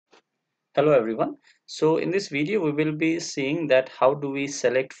Hello everyone. So in this video we will be seeing that how do we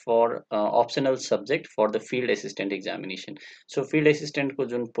select for optional subject for the field assistant examination. So field assistant को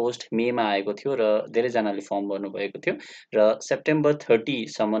जुन post मेमा आएको थियो र धेरैजनाले form भर्नुभएको थियो र September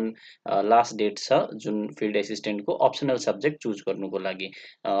 30 सम्म लास्ट डेट छ जुन फिल्ड एसिस्टेन्टको अप्सनल सब्जेक्ट चुज गर्नुको लागि।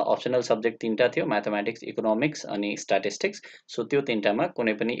 अप्सनल सब्जेक्ट तीनटा थियो, म्याथमेटिक्स, इकोनोमिक्स अनि स्ट्याटिस्टिक्स। सो त्यो तीनटामा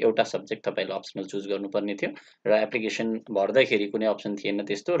कुनै पनि एउटा सब्जेक्ट तपाईले अप्सनल चुज गर्नुपर्ने थियो र एप्लिकेसन भर्दाखेरि कुनै अप्सन थिएन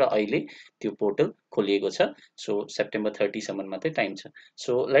त्यस्तो र अहिले त्यो पोर्टल खोलिएको छ। सो सेप्टेम्बर 30 सम्म मात्रै टाइम छ।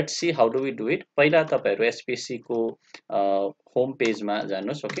 So let's see how do we do it. पहिला तपाईहरु एसपीएससी को होम पेजमा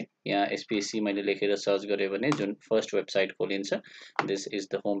जानुहोस्। ओके, यहाँ एसपीएससी मैले लेखेर सर्च गरे भने जुन फर्स्ट वेबसाइट खोलिन्छ, this is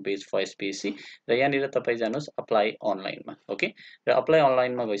the home page for SPSC र यहाँनिर तपाई जानुहोस् अप्लाई अनलाइनमा। ओके, र अप्लाई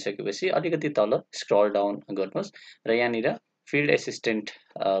अनलाइनमा गइसकेपछि अलिकति तल स्क्रल डाउन गर्नुहोस् र यहाँनिर फिल्ड एसिस्टेन्ट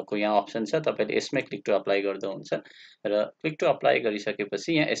को यहाँ अप्सन छ, तपाईले यसमै क्लिक टु अप्लाई गर्दा हुन्छ र क्लिक टु अप्लाई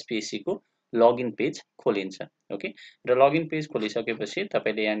गरिसकेपछि यहाँ एसपीएससी को लगइन पेज खोलिन्छ। ओके, र लगइन पेज खोलिसकेपछि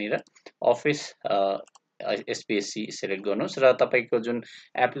तपाईले यहाँनिर अफिस एसपीएससी सिलेक्ट गर्नुहोस् र तपाईको जुन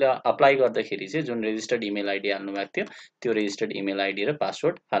अप्लाई गर्दाखेरि चाहिँ जुन रेजिस्टर्ड इमेल आइडी हाल्नु भएको थियो त्यो रेजिस्टर्ड इमेल आइडी र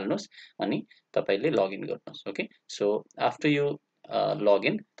पासवर्ड हाल्नुहोस् अनि तपाईले लगइन गर्नुहोस्। Okay, so after you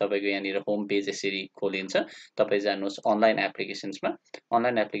login तपाईको यहाँनिर होम पेज यसरी खोलिन्छ। तपाई जानुहोस् अनलाइन एप्लिकेसन्समा।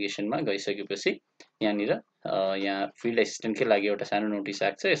 अनलाइन एप्लिकेसनमा गइसकेपछि यहाँनिर यहाँ फिल्ड एसिस्टेन्टकै लागि एउटा सानो नोटिस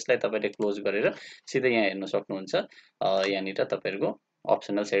आएको छ, यसलाई तपाईले क्लोज गरेर सिधै यहाँ हेर्न सक्नुहुन्छ। यहाँनिर तपाईहरुको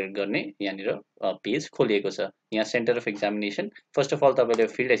अप्सनल सेलेक्ट गर्ने यहाँनिर पेज खोलिएको छ। यहाँ centre of examination first of all तपाईले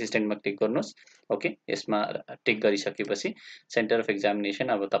फिल्ड एसिस्टेन्टमा क्लिक गर्नुहोस्। ओके, यसमा टिक गरिसकेपछि सेन्टर अफ एक्जामिनेसन,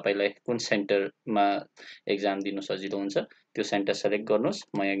 अब तपाईलाई कुन सेन्टरमा एक्जाम दिनु सजिलो हुन्छ त्यो सेन्टर सेलेक्ट गर्नुहोस्।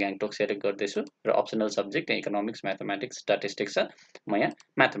 म यहाँ गान्तोक सेलेक्ट गर्दैछु र optional subject economics, mathematics, statistics छ। म यहाँ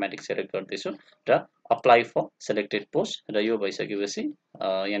म्याथमेटिक्स सेलेक्ट गर्दैछु र अप्लाई फर सेलेक्टेड पोस्ट र यो भइसकेपछि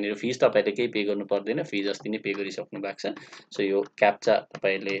यहाँनिर फिज तपाईले केही पे गर्नु पर्दैन, फिज अस्ति नै पे गरिसक्नु भएको छ। सो यो क्याप्चा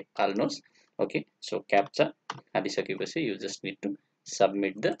तपाईले हाल्नुहोस्। ओके, सो क्याप्चा हालिसकेपछि you just need to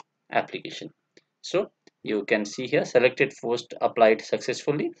submit the application. So you can see here selected post applied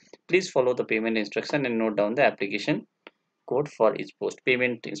successfully, please follow the payment instruction and note down the application code for each post.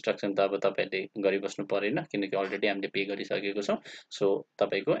 Payment instruction त अब तपाईले गरिबस्नु परेन किनकि already हामीले pay गरिसकेको छौं। So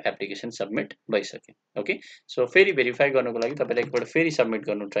तपाईको एप्लिकेसन सबमिट भइसक्यो। ओके, सो फेरि भेरिफाई गर्नको लागि तपाईले एकपल्ट फेरि सबमिट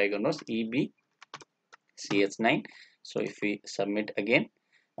गर्नु ट्राई गर्नुहोस्, EBCH9। So if we submit again,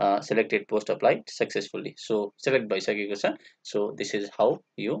 selected post applied successfully, so select भइसकेको छ। so this is how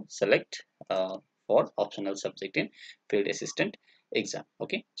you select for optional subject in field assistant exam.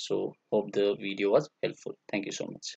 Okay, so hope the video was helpful. Thank you so much.